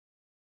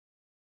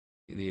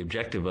The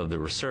objective of the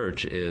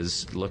research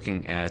is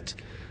looking at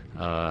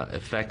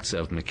effects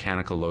of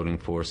mechanical loading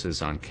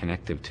forces on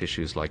connective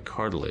tissues like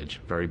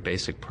cartilage, very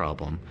basic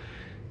problem.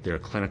 There are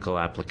clinical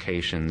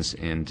applications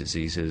in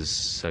diseases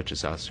such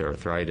as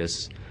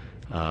osteoarthritis,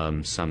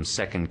 some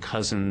second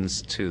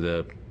cousins to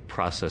the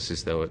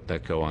processes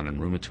that go on in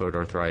rheumatoid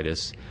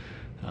arthritis,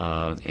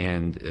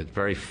 and a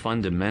very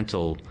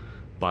fundamental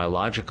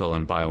biological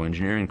and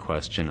bioengineering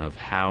question of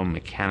how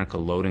mechanical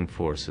loading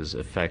forces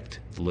affect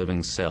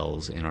living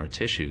cells in our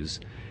tissues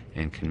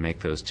and can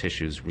make those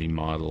tissues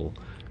remodel,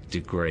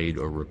 degrade,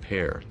 or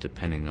repair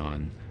depending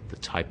on the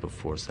type of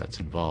force that's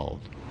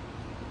involved.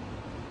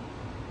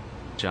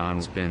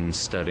 John's been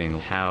studying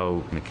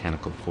how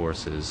mechanical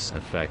forces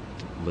affect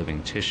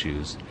living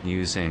tissues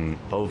using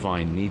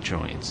bovine knee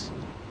joints.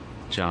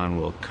 John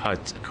will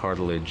cut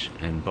cartilage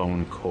and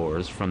bone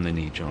cores from the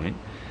knee joint.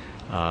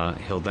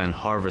 He'll then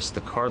harvest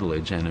the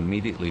cartilage and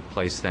immediately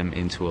place them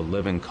into a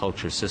living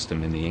culture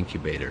system in the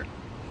incubator.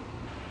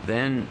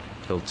 Then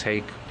he'll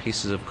take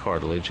pieces of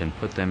cartilage and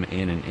put them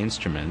in an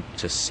instrument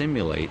to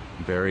simulate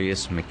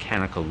various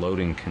mechanical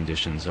loading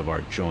conditions of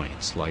our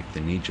joints, like the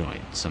knee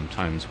joint.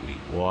 Sometimes we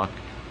walk,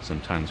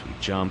 sometimes we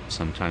jump,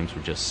 sometimes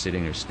we're just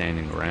sitting or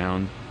standing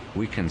around.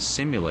 We can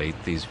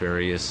simulate these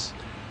various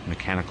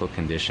mechanical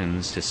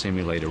conditions to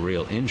simulate a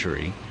real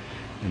injury,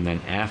 and then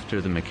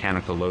after the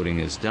mechanical loading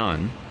is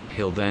done,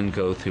 he'll then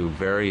go through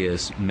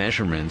various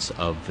measurements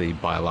of the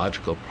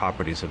biological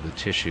properties of the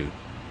tissue.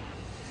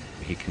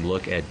 He can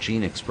look at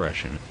gene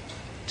expression,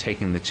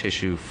 taking the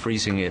tissue,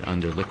 freezing it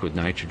under liquid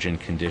nitrogen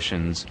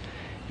conditions,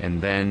 and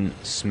then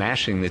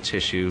smashing the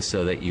tissue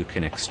so that you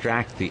can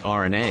extract the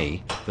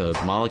RNA, the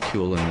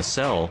molecule in the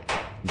cell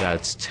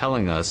that's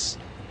telling us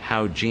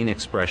how gene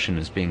expression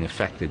is being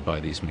affected by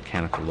these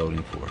mechanical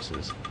loading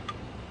forces.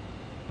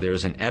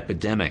 There's an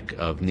epidemic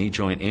of knee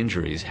joint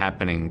injuries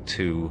happening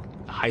to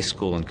high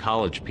school and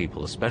college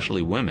people,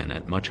 especially women,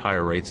 at much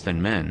higher rates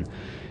than men,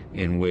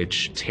 in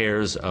which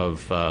tears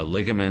of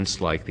ligaments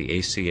like the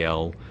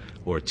ACL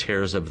or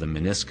tears of the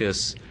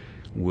meniscus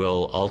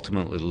will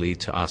ultimately lead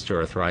to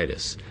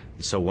osteoarthritis.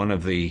 So one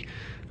of the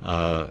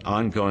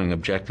ongoing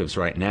objectives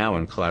right now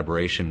in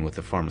collaboration with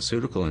the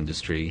pharmaceutical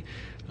industry,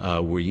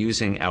 we're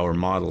using our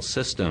model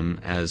system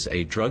as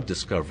a drug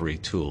discovery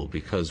tool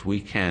because we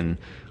can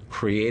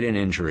create an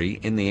injury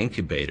in the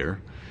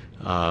incubator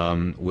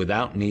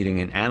without needing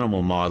an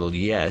animal model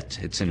yet.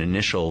 It's an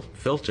initial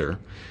filter,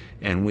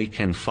 and we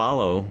can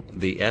follow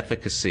the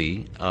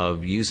efficacy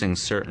of using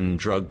certain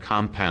drug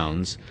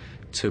compounds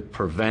to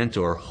prevent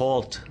or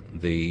halt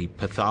the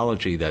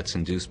pathology that's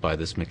induced by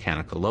this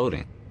mechanical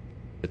loading.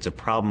 It's a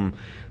problem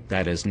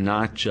that is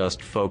not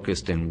just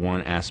focused in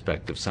one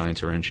aspect of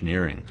science or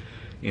engineering.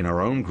 In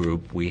our own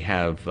group, we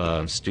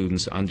have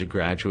students,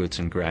 undergraduates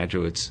and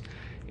graduates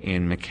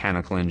in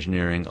mechanical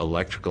engineering,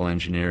 electrical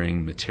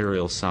engineering,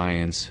 material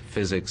science,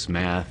 physics,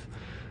 math,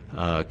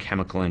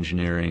 chemical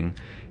engineering,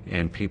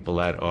 and people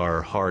that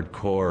are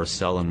hardcore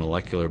cell and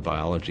molecular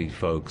biology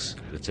folks.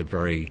 It's a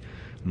very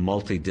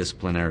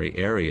multidisciplinary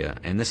area,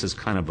 and this is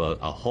kind of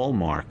a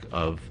hallmark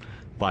of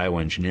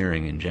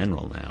bioengineering in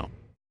general now.